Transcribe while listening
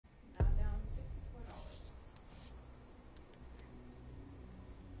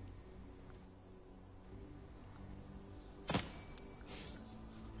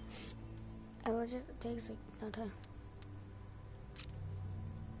it just takes like no time.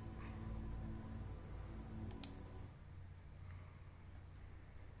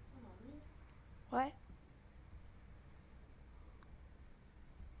 What?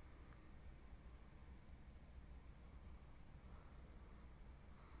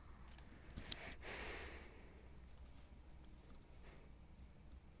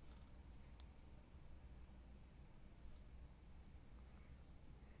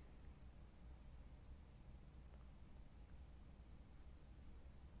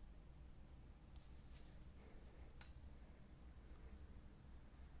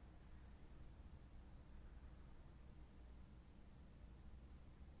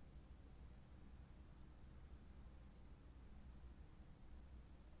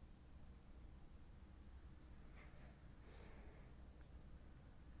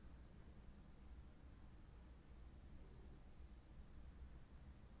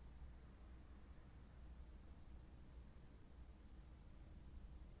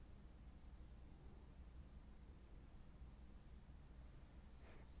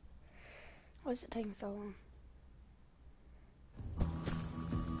 Why is it taking so long?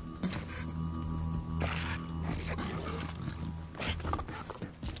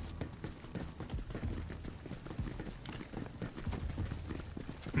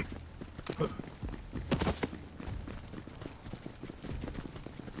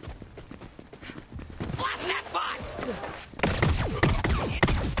 Blast that bot!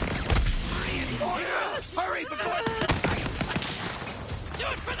 Hurry before... Do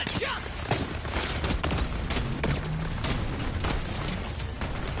it for the jump!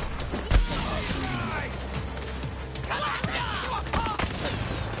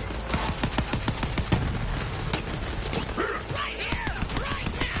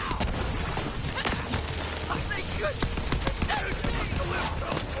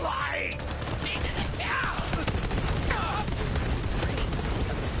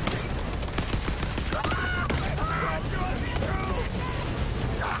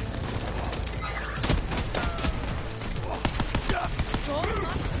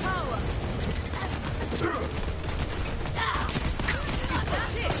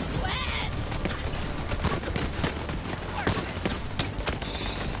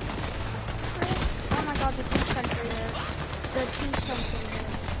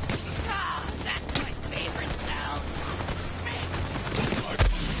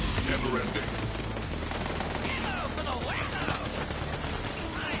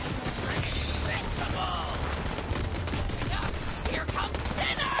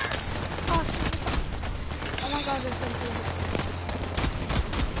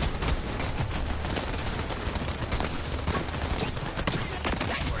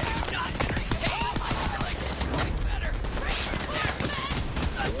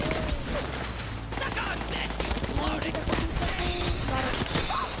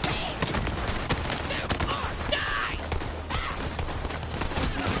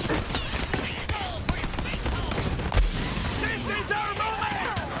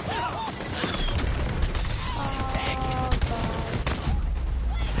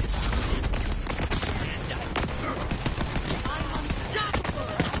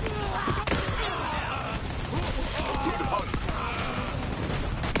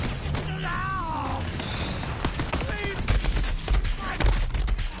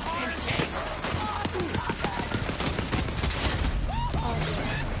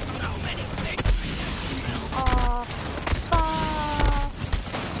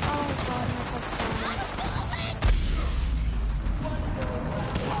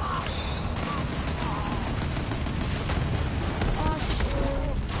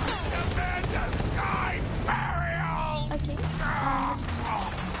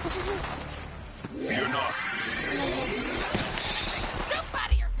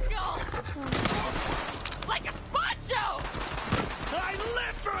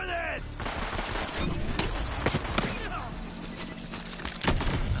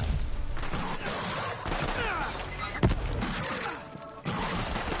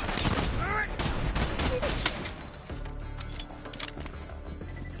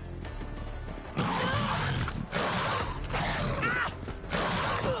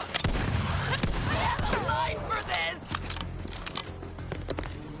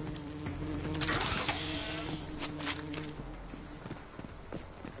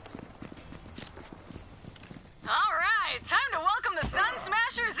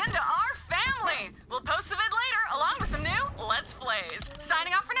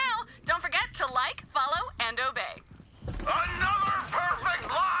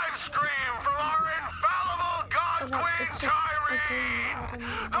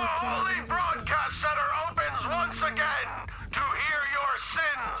 The holy broadcast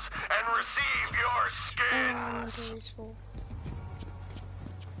receive your And my skins! inventory's full.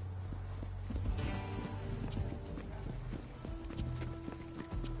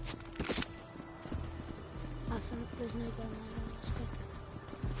 Awesome, there's no gun there. That's good.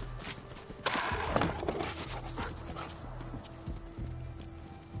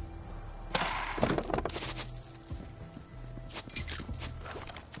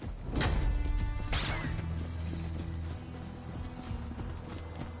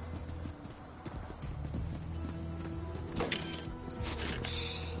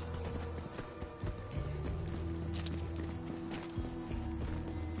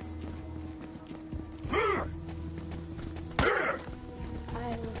 I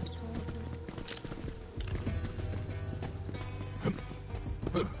left it all open.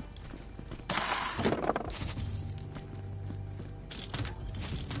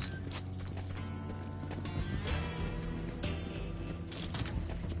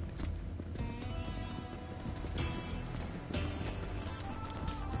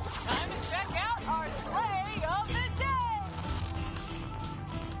 Time to check out our sleigh of the day!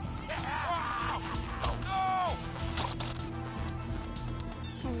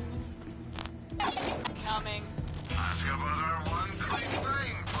 Coming. Ask about our one-click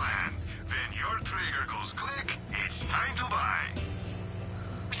buying plan. When your trigger goes click, it's time to buy.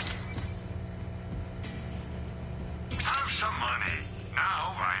 Have some money.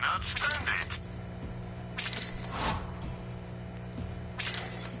 Now why not spend it?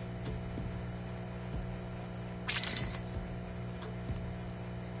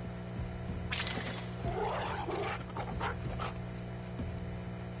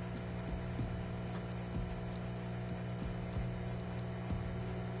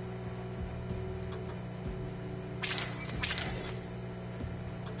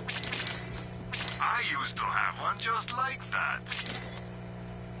 I used to have one just like that.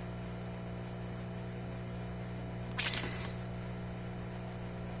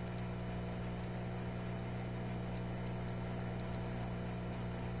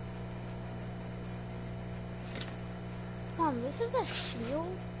 Mom, this is a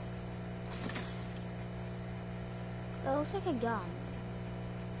shield? That looks like a gun.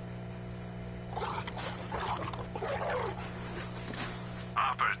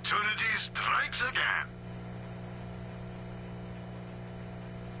 Opportunity strikes again.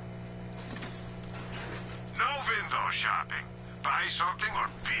 No window shopping. Buy something or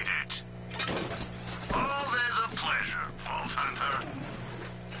beat it. Always a pleasure, Vault Hunter.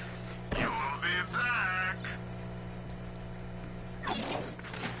 You will be back.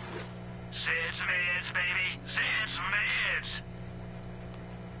 Sits mids, baby. Sits mids.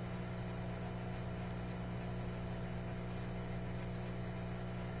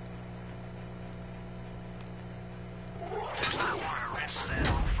 I want to rinse that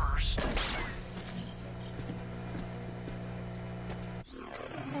off first.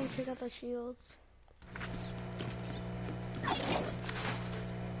 And check out the shields.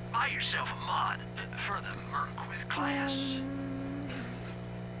 Buy yourself a mod for the Merc with class.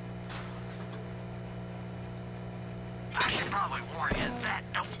 I should probably warn you, that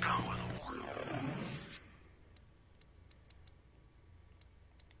don't come with a warning.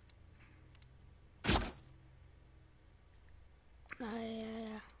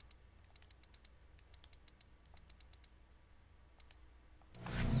 Yeah.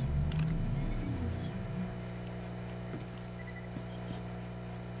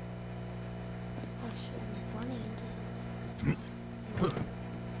 Oh shit, I'm running into something.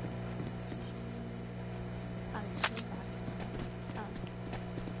 Oh, so is that? Oh.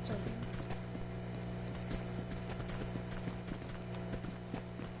 So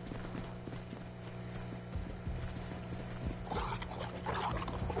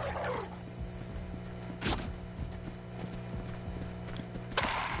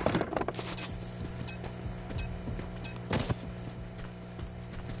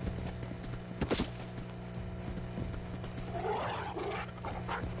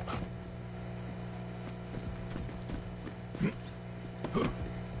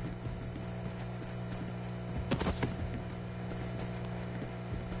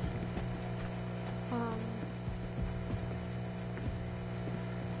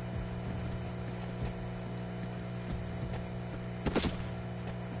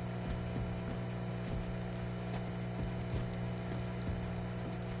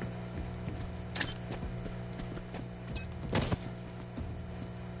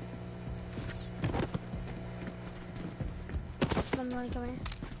Come here.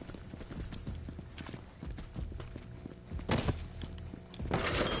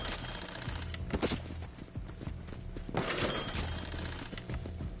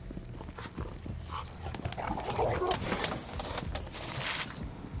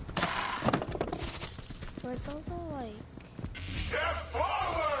 Where's all the, like... Step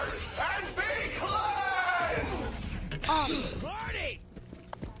forward and be cleansed! Marty!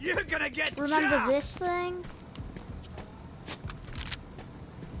 You're gonna get Remember chopped! this thing?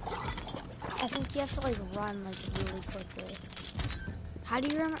 I think you have to, like, run, like, really quickly. How do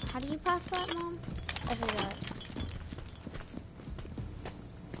you pass that, Mom? I forgot.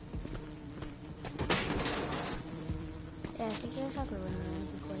 Yeah, I think you just have to run really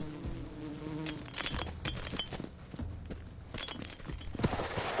quickly.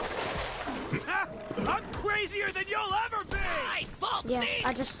 I'm crazier than you'll ever be! Yeah,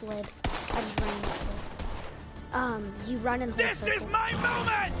 I just slid. I just ran and slid. You run and hold This circle. is my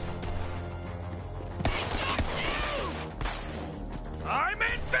moment! I'm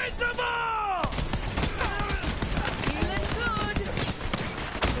invincible! Feeling good.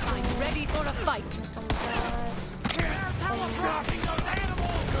 I'm ready for a fight. Pistol, Dropping those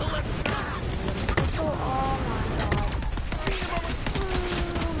animals! oh my god.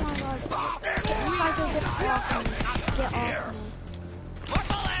 Oh my god. Psycho, get off me. Get off me.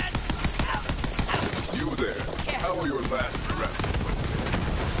 You there. How are your last breaths?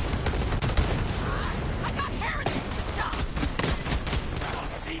 I got hair in the top. Oh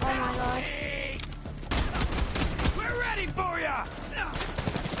my god. We're ready for ya!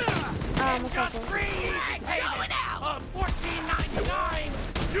 What's up, Just free easy payment of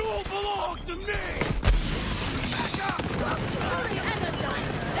 $14.99! You'll belong to me! Back up!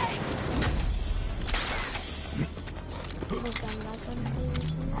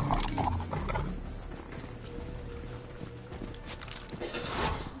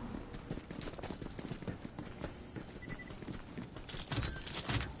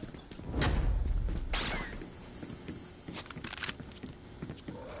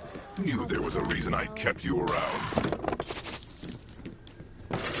 Knew there was a reason I kept you around.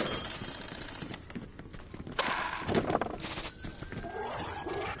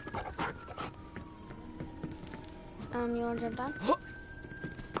 You wanna jump down?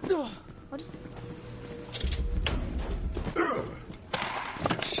 What is...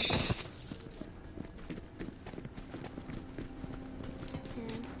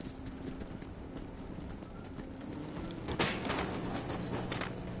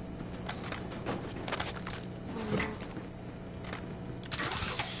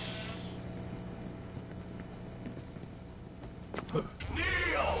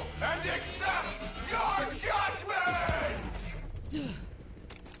 Kneel and accept your judgment!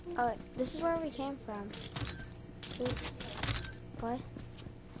 Oh, this is where we came from. Wait, what?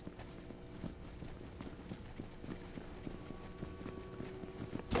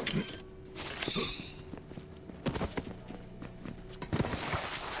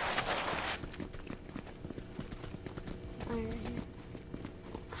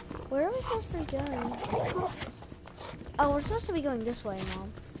 Where are we supposed to be going? Oh, we're supposed to be going this way,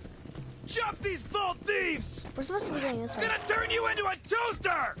 Mom. Jump these vault thieves! We're supposed to be going this way. Gonna turn you into a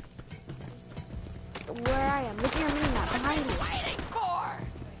toaster! Where I am. Look at your mini-map behind you. Waiting for.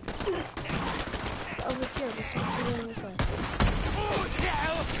 Over here. We're supposed to be going this way. Oh, no!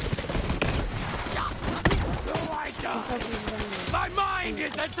 My mind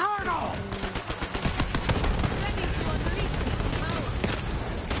is eternal! Ready to unleash the power.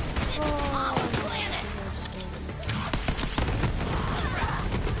 Oh, Planet.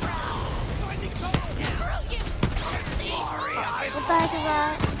 what the heck is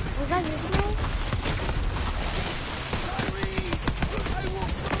that? Was that you today?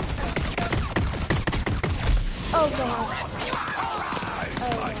 Oh god.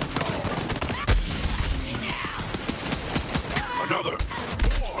 Another!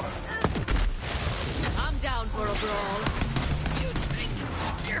 I'm down for a brawl. You think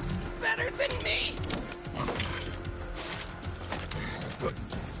you're better than me?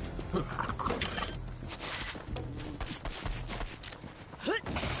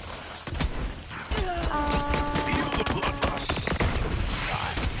 Feel the bloodlust!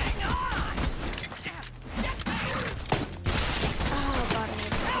 Hang on! Oh god.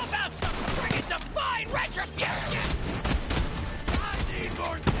 How about some friggin' divine retribution? I need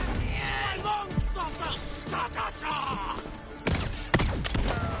more long ta-ta-ta!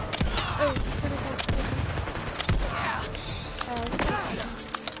 Oh, what is that?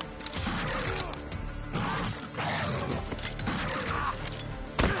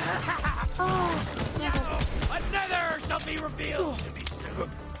 Oh, Another shall be revealed to me soon.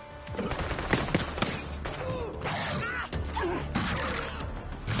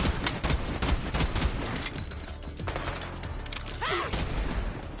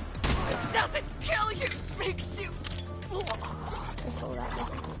 It doesn't kill you, makes you. just hold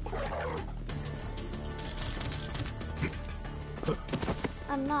that.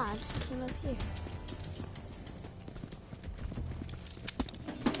 I'm not. I just came up here.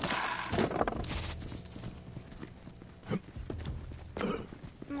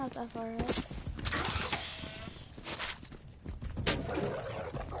 I'm not that far ahead.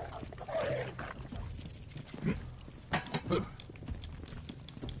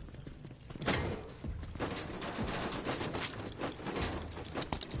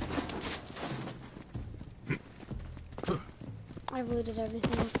 I've looted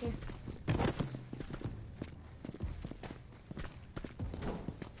everything up here.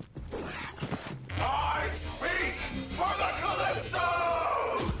 I speak for the Calypso!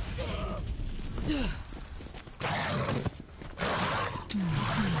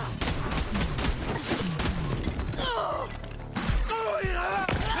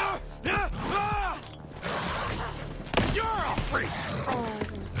 You're a freak!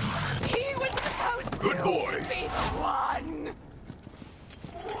 He was supposed Good to boy. be the one.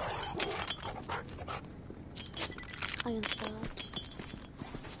 I can sell it.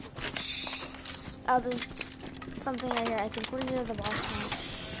 Oh, there's something right here. I think we're near the boss fight.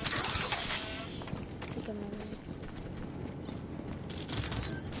 I think I'm over here.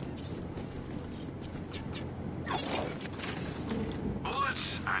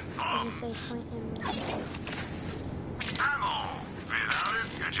 Bullets and There's a bombs. safe point in Ammo. Without it,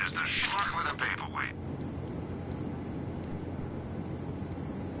 you're just a schmuck with a paperweight.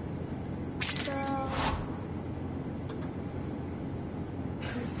 So,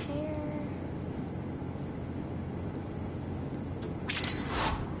 repair.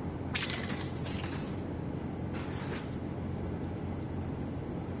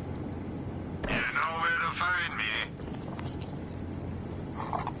 You know where to find me.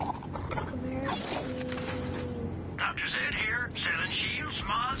 Compare to. Dr. Zed here, selling shields,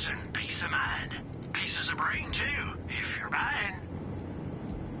 mods, and peace of mind. Pieces of brain, too, if you're buying.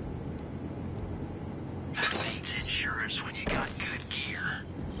 That beats insurance when you got good gear.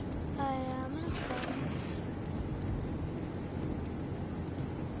 I am gonna sell.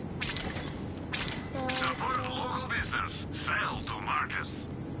 Support local business. Sell to Marcus.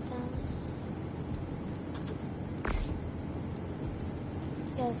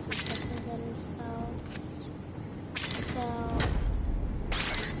 Yes, it's definitely better.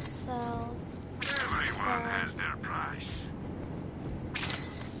 Sell. Everyone has their price.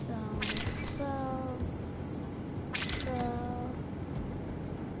 Sell.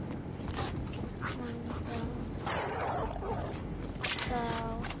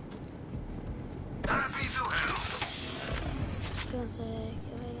 Happy to help.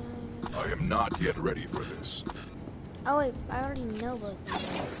 I am not yet ready for this. Oh wait, I already know both of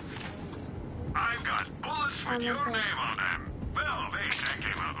these. I've got bullets with your name on them. Well, wait, that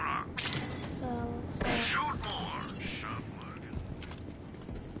came out wrong. So. Shoot more. Shot mark.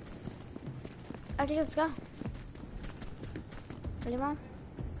 Okay, let's go. Ready, Mom?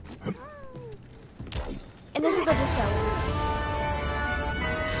 And this is the disco.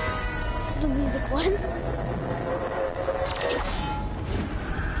 This is the music one.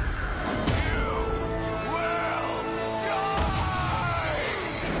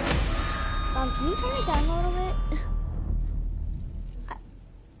 Can you turn it down a little bit?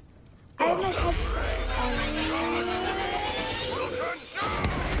 I have my headset on.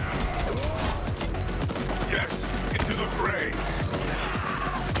 Yes, into the fray.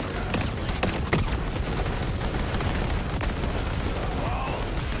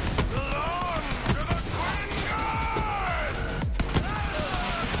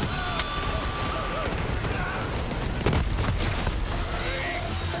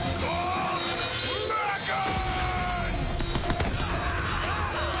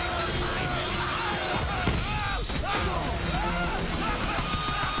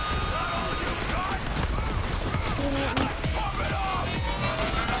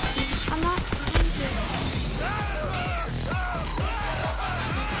 I'm not trying to.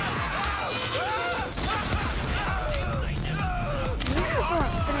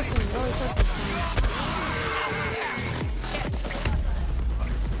 We're finishing really quick this time.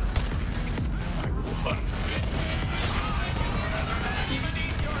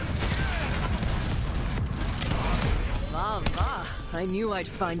 Va, va. I knew I'd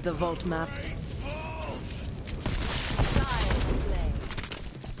find the vault map.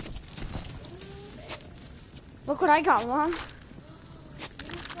 Look what I got, Mom.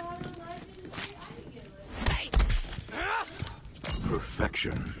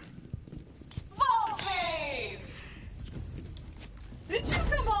 Perfection. Vault Cave! Did you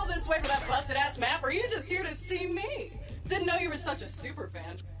come all this way for that busted-ass map, or are you just here to see me? Didn't know you were such a super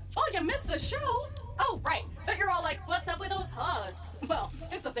fan. Oh, you missed the show? Oh, right. But you're all like, what's up with those husks? Well,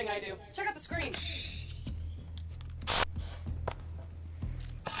 it's a thing I do. Check out the screen.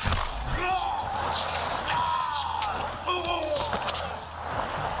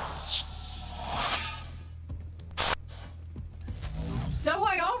 So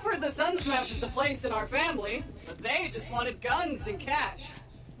I offered the Sun Smashers a place in our family, but they just wanted guns and cash.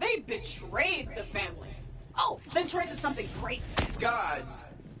 They betrayed the family. Oh, then Troy said something great. Gods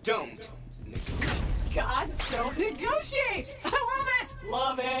don't negotiate. Gods don't negotiate! I love it!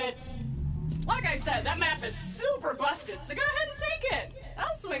 Love it! Like I said, that map is super busted, so go ahead and take it.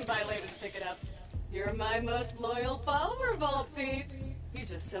 I'll swing by later to pick it up. You're my most loyal follower, Vault Thief. You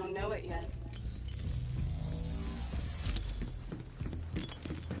just don't know it yet.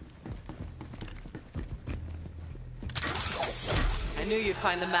 I knew you'd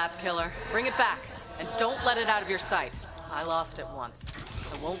find the map killer. Bring it back, and don't let it out of your sight. I lost it once.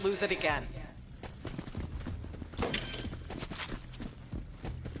 I won't lose it again.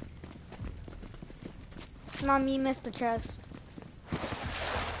 Mom, you missed the chest.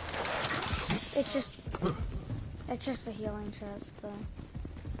 It's just a healing chest, though.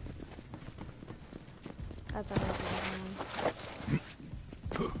 I thought it was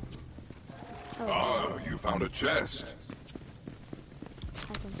a healing. Ah, you found a chest.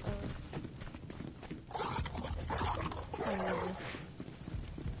 I can tell. I love this.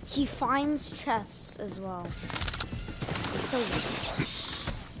 He finds chests as well. So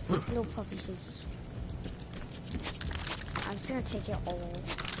no puppy suits. I'm just gonna take it all.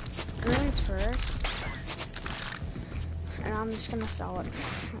 Greens first. And I'm just gonna sell it. I'm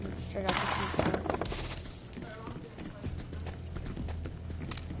straight up the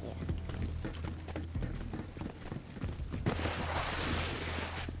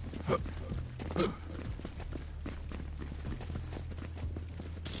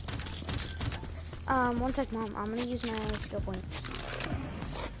one sec, Mom. I'm gonna use my skill point.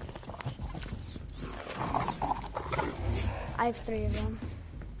 I have 3 of them.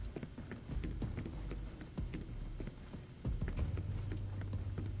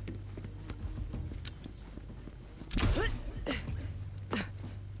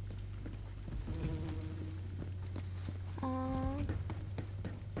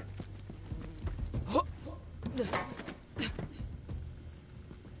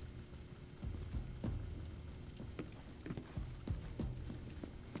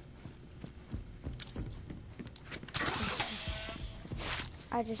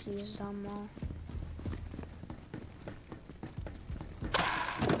 I just used them all.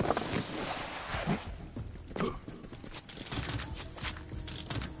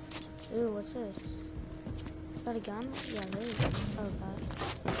 Ooh, what's this? Is that a gun? Yeah, really good. It's not bad.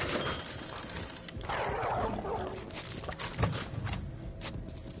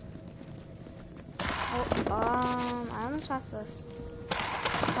 Oh, I almost passed this.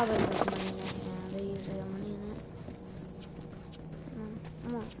 Oh, there's like money in it. Yeah, they usually have money in it.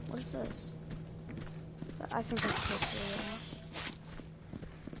 Come on, what is this? I think that's supposed to be,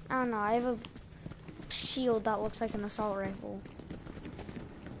 I don't know, I have a shield that looks like an assault rifle.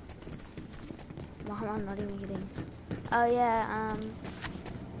 Mom, I'm not even kidding. Oh yeah,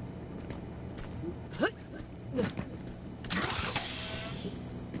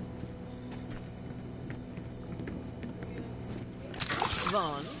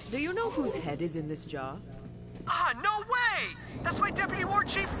 Vaughn, do you know whose head is in this jar? Ah, no way! That's my Deputy War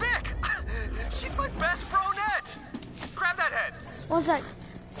Chief Vic! She's my best bronette! Grab that head! what's that?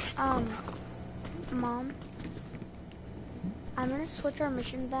 Mom? I'm gonna switch our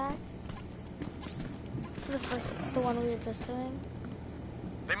mission back to the one we were just doing.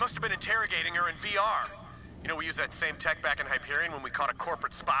 They must have been interrogating her in VR. You know, we used that same tech back in Hyperion when we caught a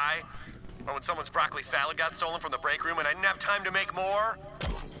corporate spy. Or when someone's broccoli salad got stolen from the break room and I didn't have time to make more.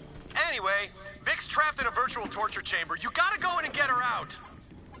 Anyway, Vic's trapped in a virtual torture chamber. You gotta go in and get her out!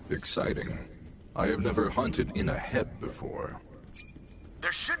 Exciting. I have never hunted in a head before.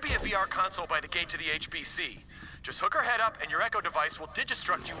 There should be a VR console by the gate to the HBC. Just hook her head up and your Echo device will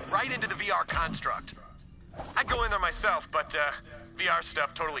digistruct you right into the VR construct. I'd go in there myself, but VR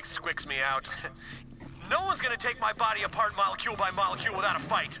stuff totally squicks me out. No one's gonna take my body apart molecule by molecule without a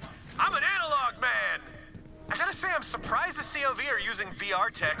fight. I'm an analog man! I gotta say, I'm surprised the COV are using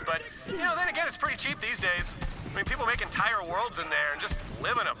VR tech, but, you know, then again, it's pretty cheap these days. I mean, people make entire worlds in there and just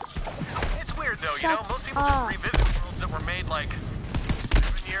live in them. It's weird, though, you know? Most people just revisit worlds that were made, like,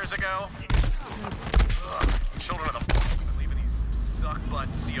 7 years ago. Ugh, children of the leaving these suck-butt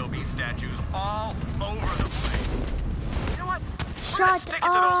COV statues all over the place. You know what? We're gonna stick it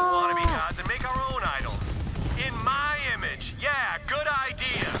to those wannabe gods and make our own idols. In my image. Yeah, good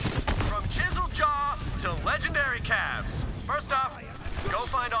idea. From chiseled jaw Legendary Cavs. First off, go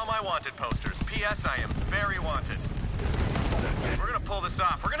find all my wanted posters. P.S. I am very wanted. We're gonna pull this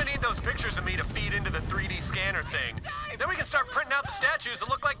off. We're gonna need those pictures of me to feed into the 3D scanner thing. Then we can start printing out the statues that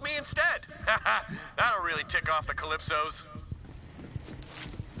look like me instead. That'll really tick off the Calypsos.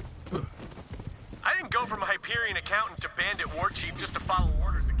 I didn't go from a Hyperion accountant to bandit war chief just to follow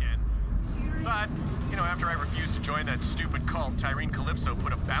orders again. But, you know, after I refused to join that stupid cult, Tyrene Calypso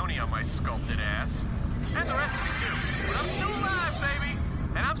put a bounty on my sculpted ass. And the rest of me too. But I'm still alive, baby!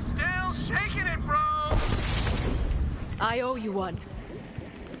 And I'm still shaking it, bro! I owe you one.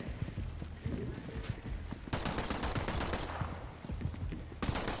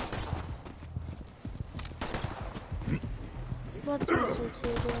 What's Mr.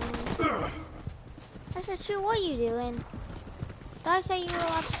 Chu doing? Mr. Chu, what are you doing? Did I say you were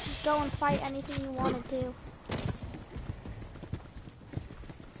allowed to go and fight anything you wanted to?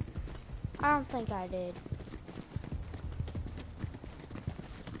 I don't think I did.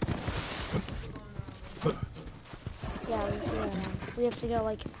 Yeah, we have to go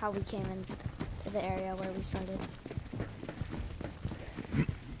like how we came in to the area where we started.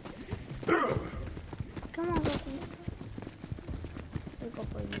 Come on, Buffy. Go,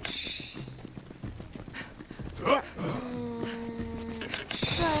 please. Yeah.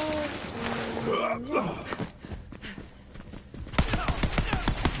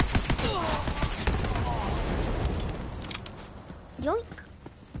 Yoink!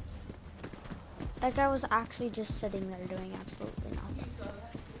 That guy was actually just sitting there doing absolutely nothing.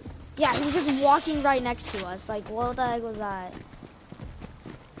 Yeah, he was just walking right next to us. Like, what the heck was that?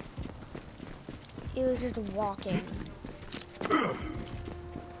 He was just walking.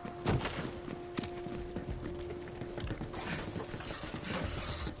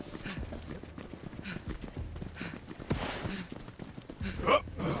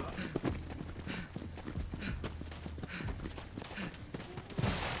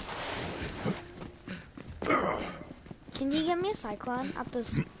 Can you give me a cyclone at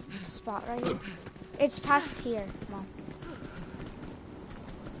this spot right here? It's past here. Come on.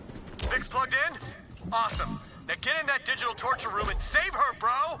 Vic's plugged in? Awesome. Now get in that digital torture room and save her,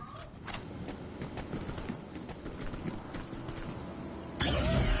 bro!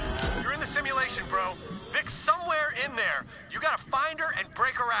 You're in the simulation, bro. Vic's somewhere in there. You gotta find her and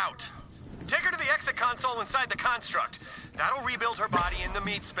break her out. Take her to the exit console inside the construct. That'll rebuild her body in the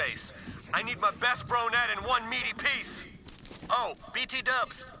meat space. I need my best bronette in one meaty piece. Oh, BT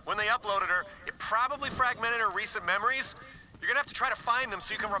dubs. When they uploaded her, it probably fragmented her recent memories. You're gonna have to try to find them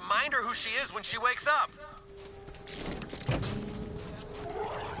so you can remind her who she is when she wakes up.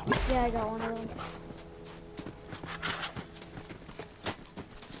 Yeah, I got one of them.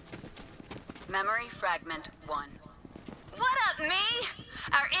 Memory fragment 1. What up, me?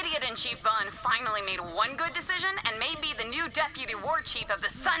 Our idiot-in-chief Vaughn finally made one good decision and made me the new deputy war chief of the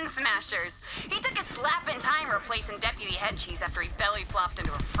Sun Smashers. He took a slap in time replacing deputy head cheese after he belly flopped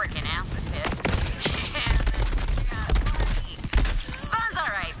into a frickin' acid pit. Vaughn's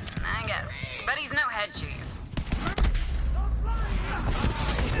alright, I guess, but he's no head cheese.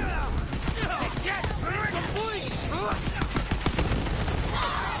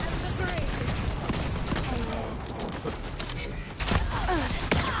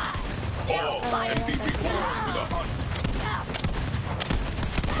 All enemy begins with a hunt.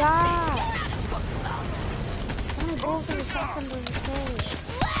 Die! How many bullets in the shotgun does it take?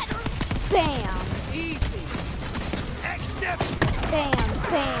 Bam! Easy. Bam,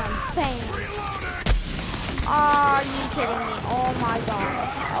 bam, bam. Are you kidding me? Oh my god.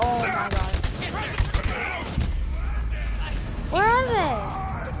 Oh my god. Where are they?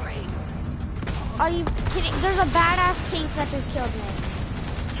 Are you kidding? There's a badass tank that just killed me.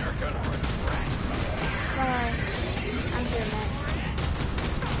 Don't worry. I'm shooting it.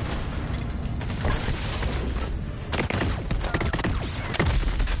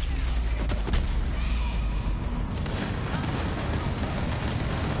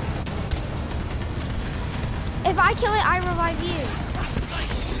 If I kill it, I revive you.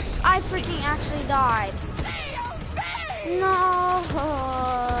 I freaking actually died. No.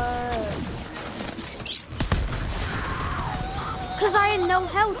 Because I had no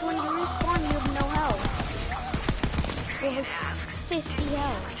health. When you respawn, you have no health. You have 50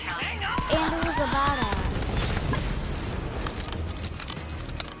 health. And it was a badass.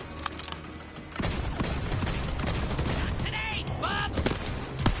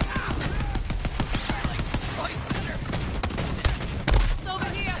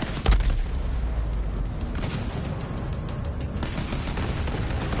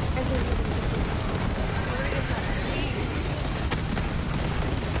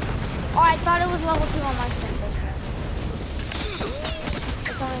 was level 2 on my sprinters.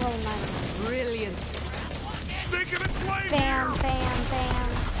 It's only level 9. Brilliant. Bam, bam, bam.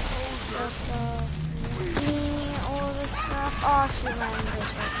 Let's go. Give me all this stuff. Oh, she ran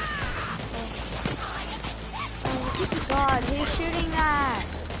this way. Oh God, who's shooting that?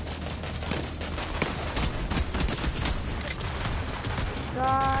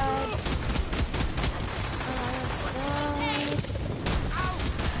 God.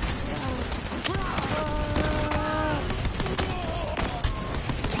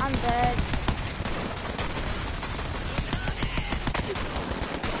 I'm dead.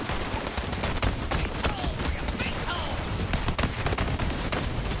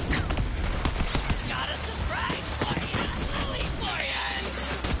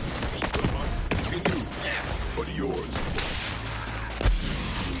 But yours.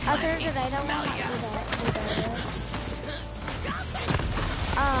 Other grenade, I want to do that.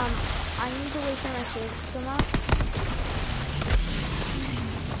 I need to wait for my shields to come up.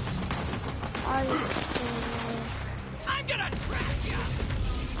 I'm gonna trash you.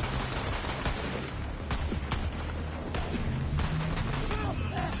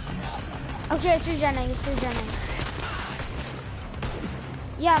 Okay, it's regenerating,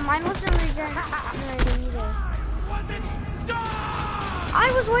 Yeah, mine wasn't regenerating either.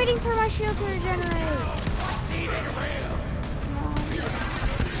 I was waiting for my shield to regenerate.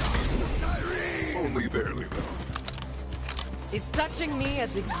 Only barely, though. Is touching me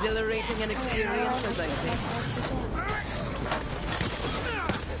as exhilarating an experience as I think?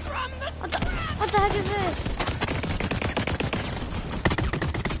 What the heck is this?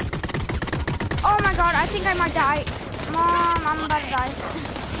 Oh my God, I think I might die. Mom, I'm about to die.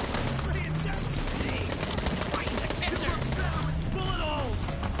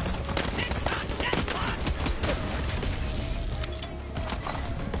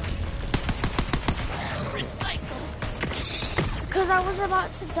 Because I was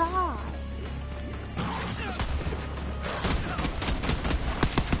about to die.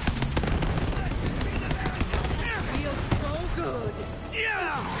 Feels so good.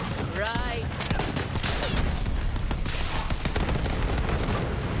 Yeah. Right.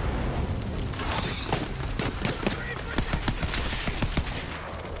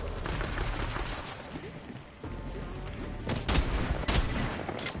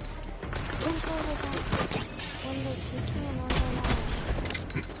 When they're taking another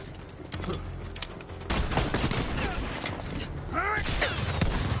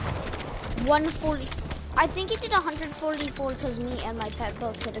 140. I think it did 144 because me and my pet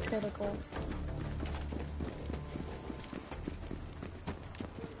both hit a critical.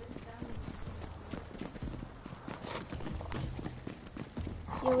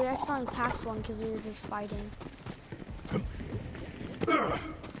 Yeah, we accidentally passed one because we were just fighting.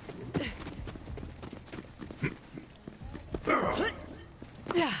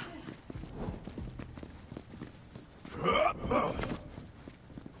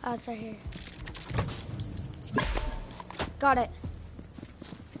 Oh, it's right here. Got it.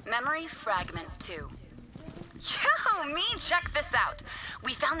 Memory fragment 2. Yo, me, check this out.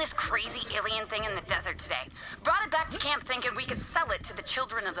 We found this crazy alien thing in the desert today. Brought it back to camp thinking we could sell it to the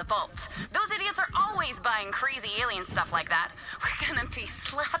children of the vaults. Those idiots are always buying crazy alien stuff like that. We're gonna be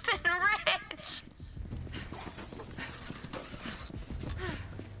slapping rich.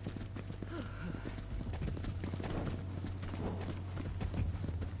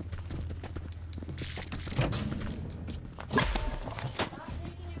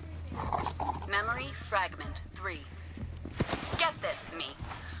 Memory fragment 3. Get this, me.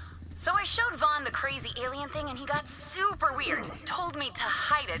 So I showed Vaughn the crazy alien thing and he got super weird. Told me to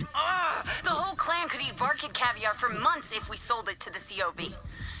hide it. Ugh! The whole clan could eat Varkid caviar for months if we sold it to the COV.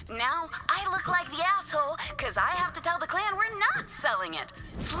 Now I look like the asshole because I have to tell the clan we're not selling it.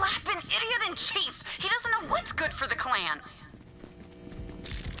 Slap an idiot in chief. He doesn't know what's good for the clan.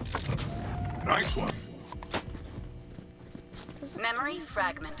 Nice one. Memory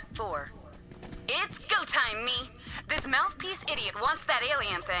fragment 4. It's go time, me. This mouthpiece idiot wants that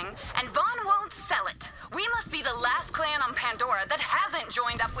alien thing, and Vaughn won't sell it. We must be the last clan on Pandora that hasn't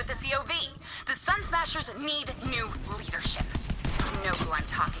joined up with the COV. The Sun Smashers need new leadership. You know who I'm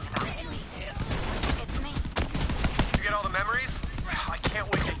talking about. It's me. Did you get all the memories? I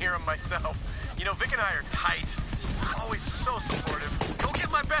can't wait to hear them myself. You know, Vic and I are tight. Always so supportive. Go get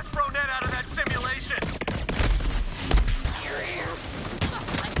my best bro net out of that simulation.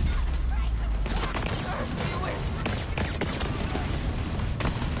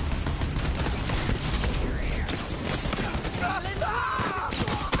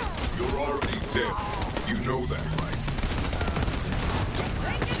 You're already dead. You know that, right?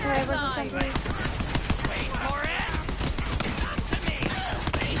 whatever percentage. Wait for it! Not to me!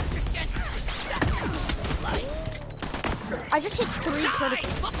 I just hit 3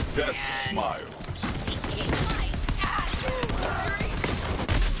 criticals. Death smiles.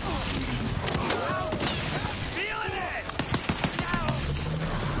 Feeling it!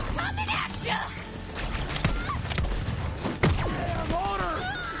 Coming at ya! Damn order!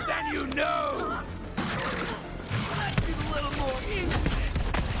 Then you know! Let's be a little more intimate.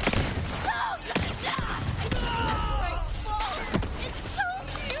 So gonna die! Great Falls! It's so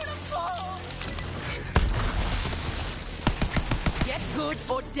beautiful! Get good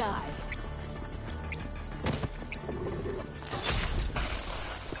or die.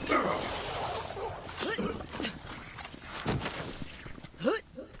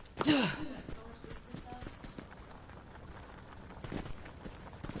 Yeah.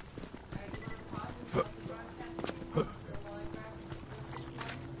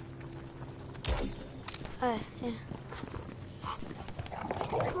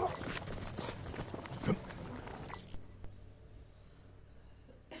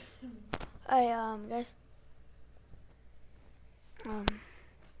 Guys.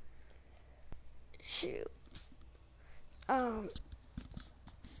 Shoot. Well,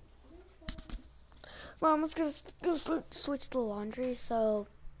 I'm just gonna go switch the laundry, so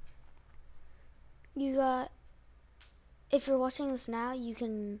you got, if you're watching this now, you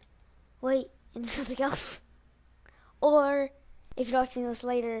can wait and do something else. Or if you're watching this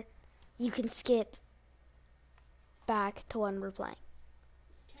later, you can skip back to when we're playing.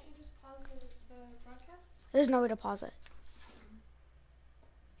 Can't you just pause the broadcast? There's no way to pause it.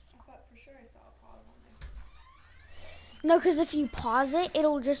 I thought for sure I saw a pause on there. No, because if you pause it,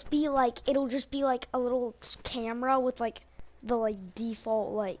 it'll just be like a little camera with like the like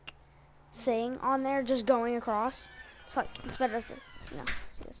default like thing on there just going across. It's like it's better if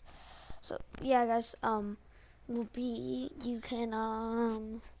see this. So yeah, guys, you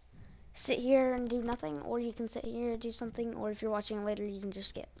can sit here and do nothing, or you can sit here and do something, or if you're watching later, you can just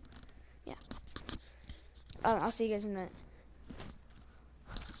skip. Yeah. I'll see you guys in a minute.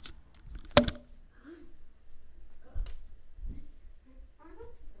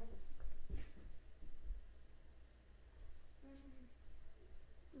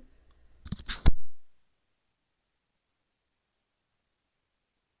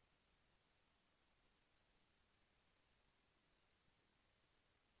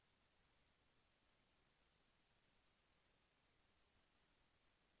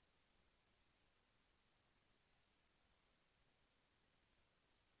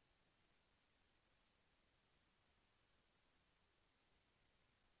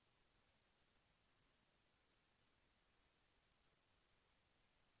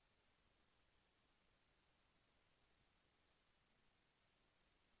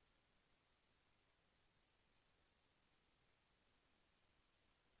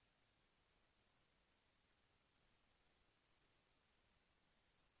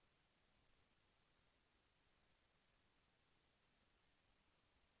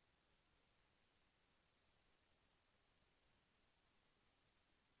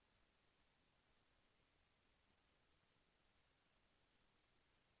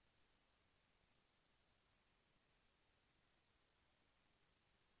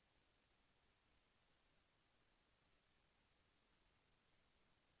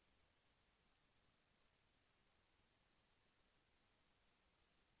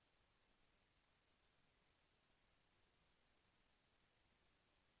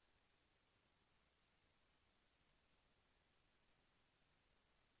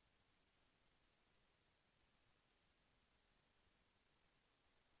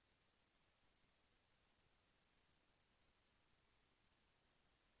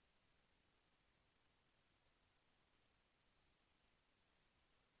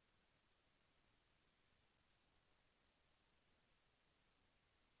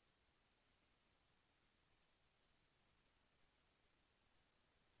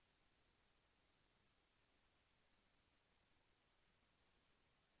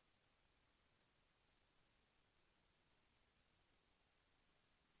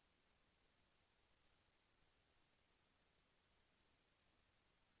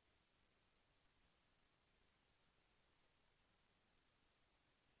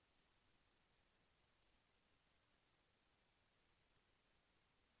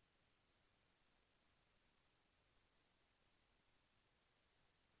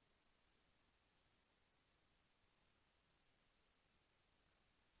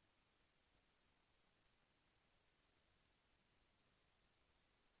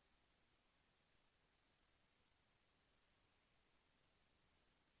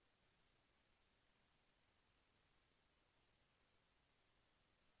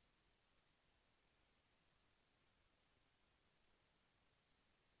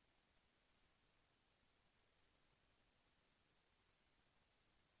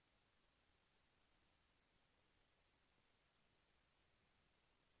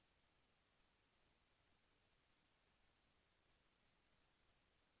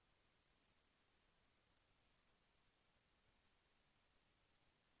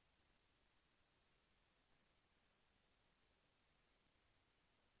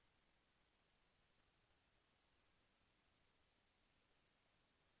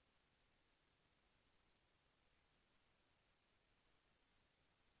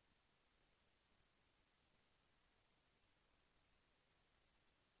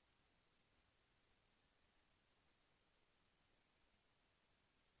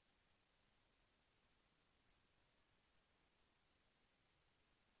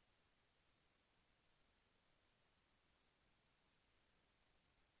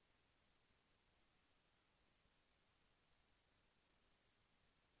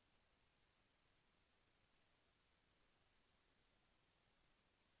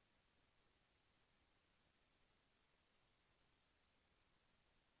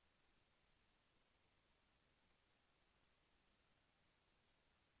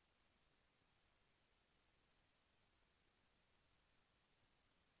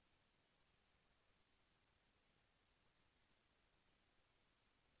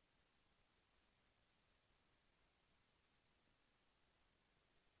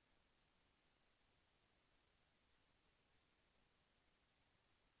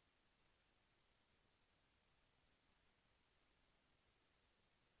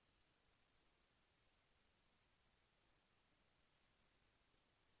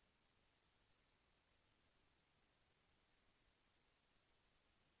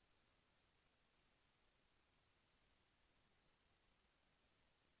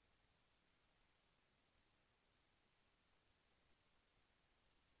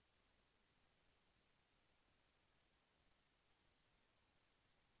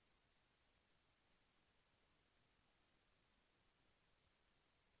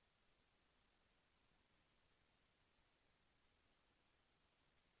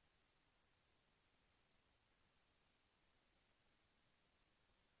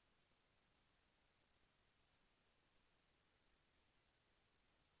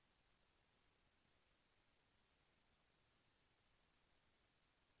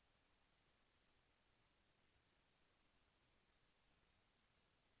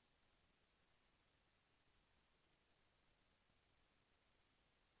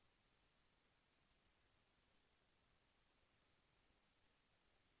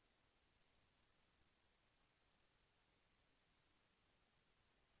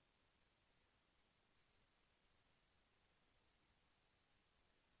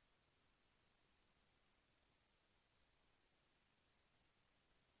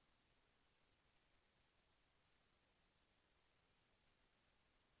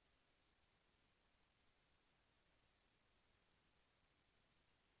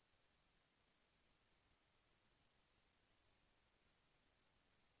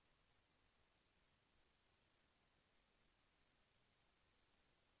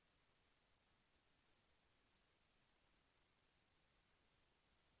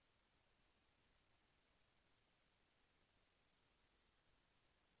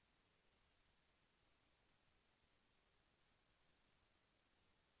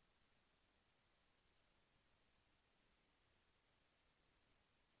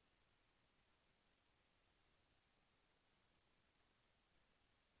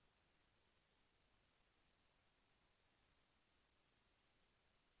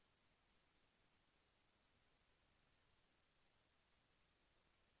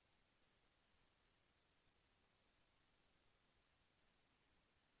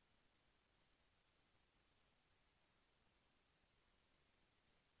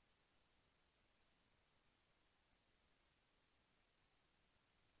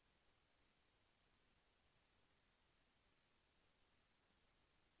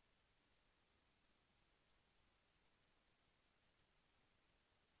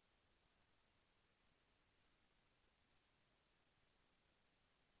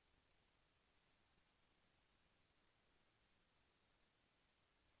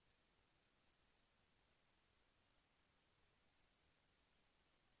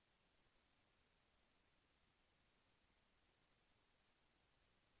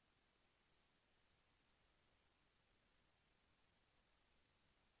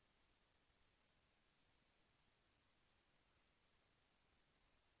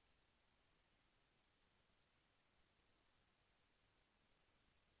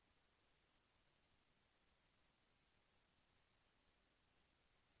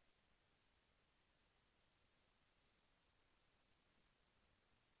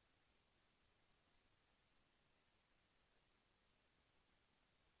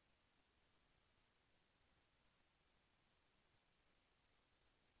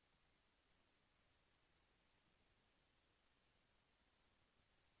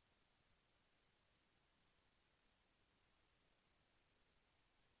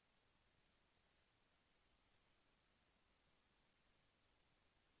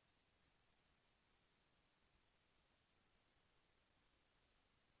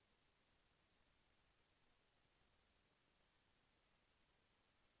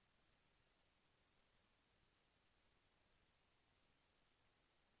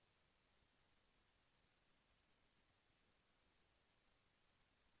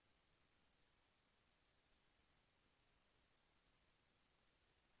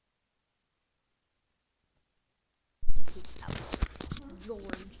 George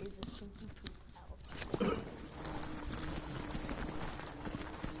is a stinky poop elf.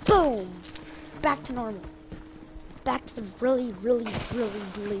 Boom! Back to normal. Back to the really, really, really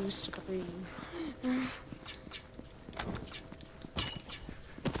blue screen.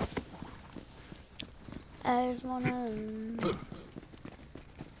 I just wanna...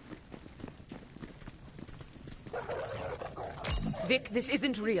 Vic, this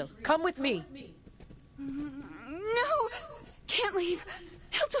isn't real. Come with me. No! Can't leave.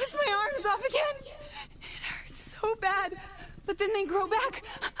 He'll twist my arms off again. It hurts so bad. But then they grow back.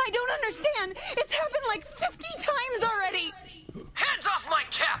 I don't understand. It's happened like 50 times already. Hands off my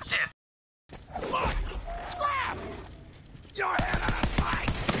captive! Look! Scrap! Your head on a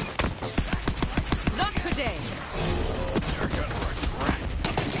spike! Not today. You're gonna regret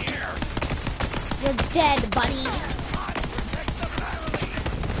coming here! You're dead, buddy.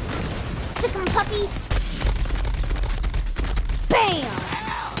 Sick 'em, puppy. Bam!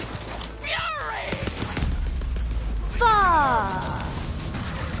 Fury! Fuck!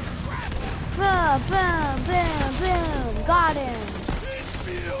 Boom, boom, boom, boom. Got him. It's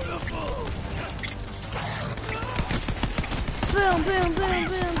beautiful! Boom, boom, boom,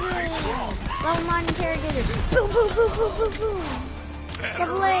 boom, boom. Level 9 interrogator. Boom, boom, boom, boom, boom, boom.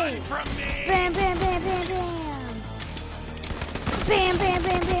 Level 8. From me! Bam, bam, bam, bam, bam. Bam, bam,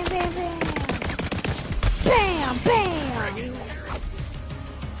 bam, bam, bam, bam. Bam, bam.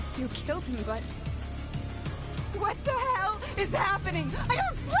 You killed him, but... What the hell is happening? I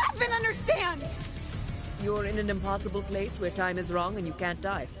don't slap and understand! You're in an impossible place where time is wrong and you can't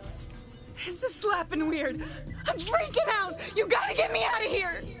die. This is slapping weird. I'm freaking out! You gotta get me out of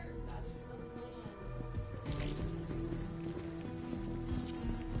here!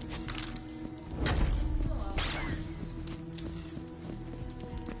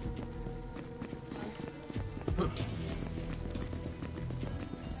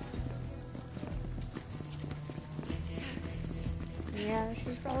 Yeah,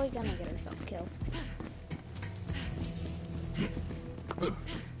 she's probably gonna get herself killed.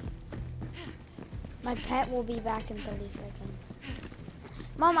 My pet will be back in 30 seconds.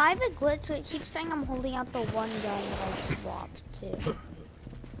 Mom, I have a glitch where it keeps saying I'm holding out the one gun that I swapped to.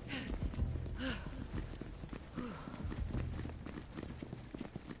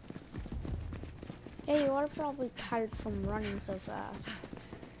 Hey, you are probably tired from running so fast.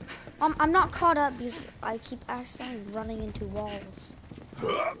 I'm not caught up because I keep accidentally running into walls.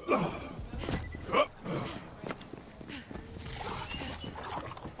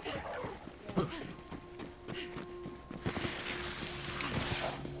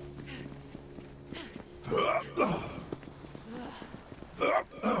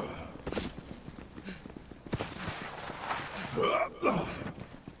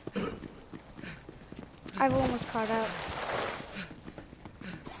 I've almost caught up.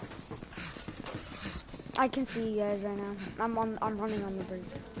 I can see you guys right now. I'm running on the bridge.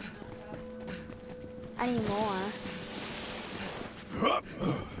 I need more.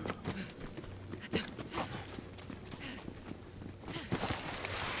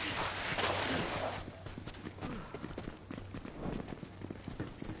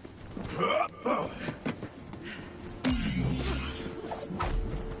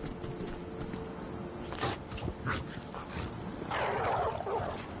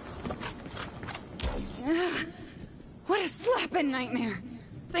 What a slapping nightmare.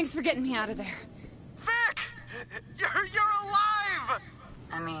 Thanks for getting me out of there. Vic! You're alive!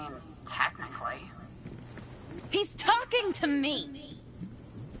 I mean, technically. He's talking to me!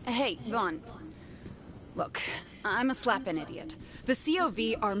 Hey, Vaughn. Look, I'm a slapping idiot. The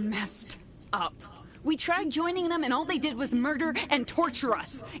COV are messed up. We tried joining them and all they did was murder and torture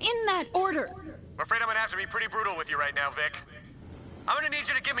us. In that order. I'm afraid I'm gonna have to be pretty brutal with you right now, Vic. I'm gonna need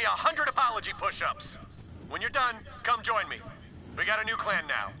you to give me 100 apology push-ups. When you're done, come join me. We got a new clan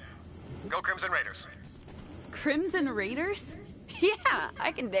now. Go Crimson Raiders. Crimson Raiders? Yeah,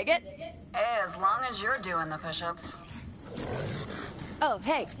 I can dig it. As long as you're doing the push-ups. Oh,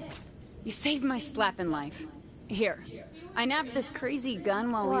 hey. You saved my slapping life. Here. I nabbed this crazy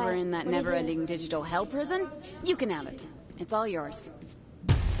gun while we were in that never-ending digital hell prison. You can have it. It's all yours.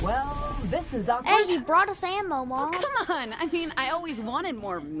 Well, this is awkward. Hey, you brought us ammo, Mom. Oh, come on. I mean, I always wanted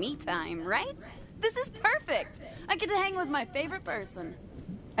more me time, right? This is perfect. I get to hang with my favorite person.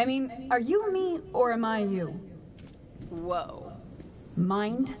 I mean, are you me or am I you? Whoa.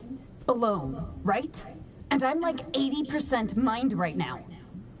 Mind blown, right? And I'm like 80% mind right now.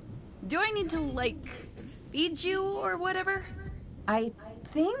 Do I need to, like, feed you or whatever? I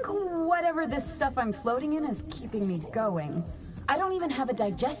think whatever this stuff I'm floating in is keeping me going. I don't even have a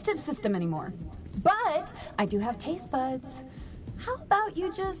digestive system anymore. But I do have taste buds. How about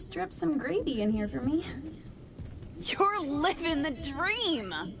you just drip some gravy in here for me? You're living the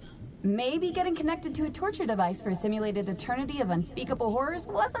dream! Maybe getting connected to a torture device for a simulated eternity of unspeakable horrors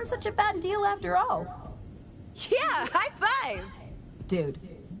wasn't such a bad deal after all. Yeah, high five! Dude,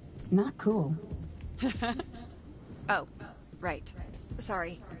 not cool. Oh, right.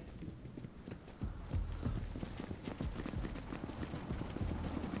 Sorry.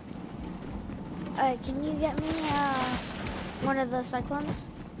 Can you get me one of the cyclones?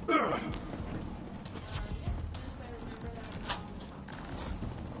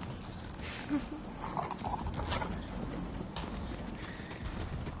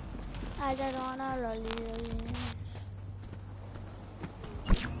 I don't wanna lolly.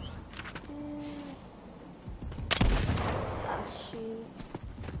 Oh shoot.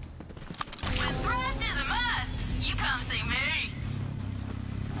 When thrash is a must, you come see me.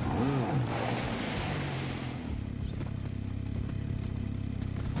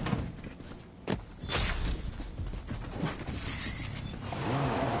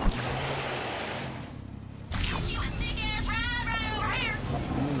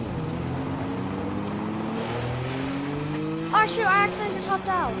 Oh shoot, I accidentally just hopped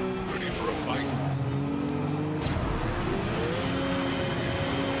out. Ready for a fight?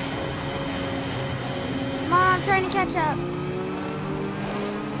 Come on, I'm trying to catch up.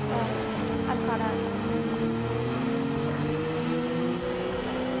 Oh, I've caught up.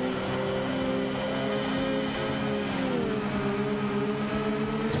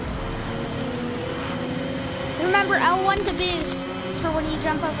 Remember L1 to boost for when you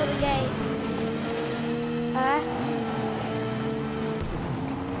jump over the gate.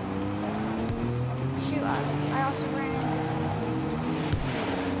 Shoot, I also ran into something.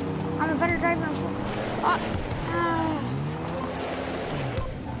 I'm a better driver.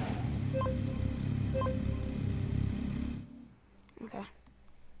 Okay.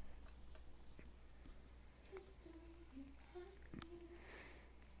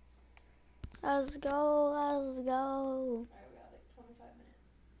 Let's go, let's go. Alright, we got like 25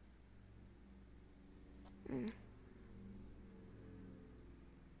 minutes.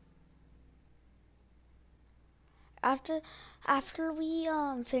 After we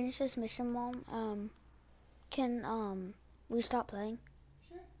finish this mission, Mom, can we stop playing?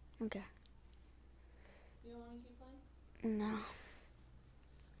 Sure. Okay. You don't want to keep playing? No.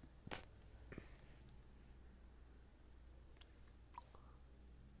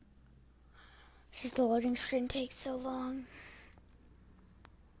 It's just the loading screen takes so long.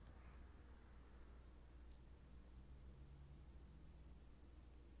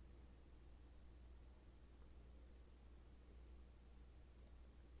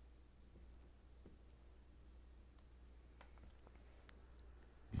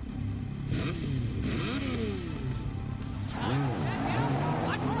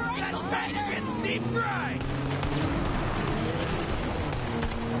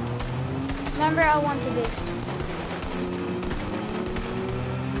 Remember, I want to boost.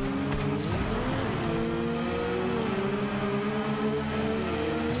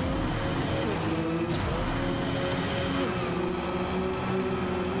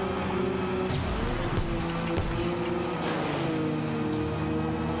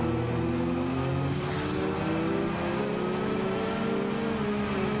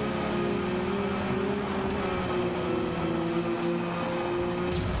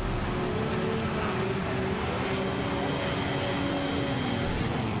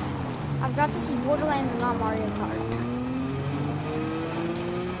 I forgot this is Borderlands and not Mario Kart.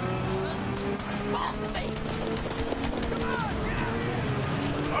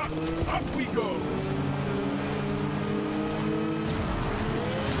 Up we go!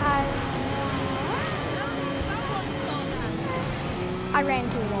 I ran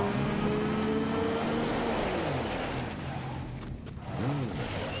into a wall.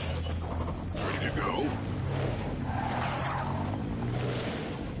 Ready to go?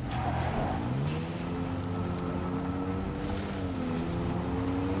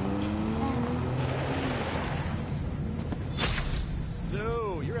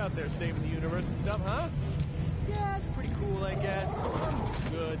 So, you're out there saving the universe and stuff, huh? Yeah, it's pretty cool, I guess. I'm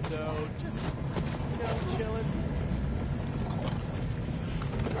good, though. Just, chilling.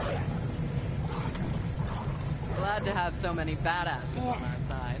 Glad to have so many badasses on our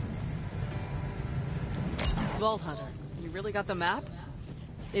side. Vault Hunter, you really got the map?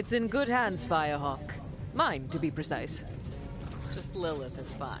 It's in good hands, Firehawk. Mine, to be precise. Just Lilith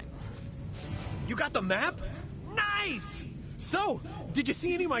is fine. You got the map? Nice! So, did you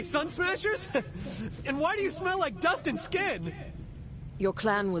see any of my Sun Smashers? And why do you smell like dust and skin? Your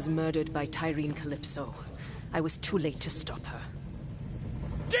clan was murdered by Tyrene Calypso. I was too late to stop her.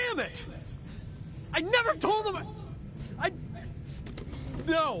 Damn it! I never told them.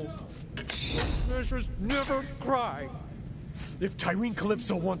 No. Smashers never cry. If Tyrene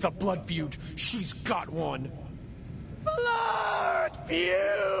Calypso wants a blood feud, she's got one. Blood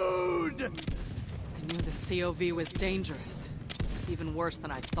feud! I knew the COV was dangerous. It's even worse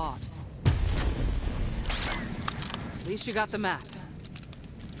than I thought. At least you got the map.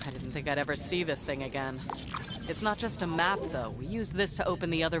 I didn't think I'd ever see this thing again. It's not just a map, though. We used this to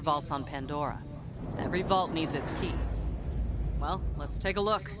open the other vaults on Pandora. Every vault needs its key. Well, let's take a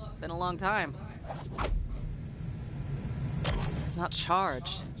look. Been a long time. It's not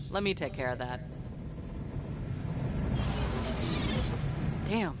charged. Let me take care of that.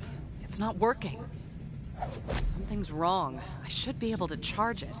 Damn, it's not working. Something's wrong. I should be able to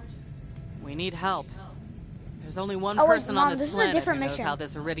charge it. We need help. There's only one person Mom, on this this is a planet different who knows mission. how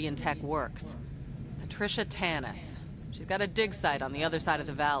this Iridian tech works. Patricia Tanis. She's got a dig site on the other side of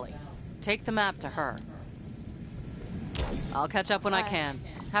the valley. Take the map to her. I'll catch up when I can.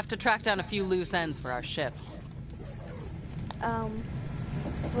 Have to track down a few loose ends for our ship.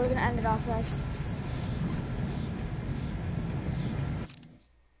 We're gonna end it off, guys.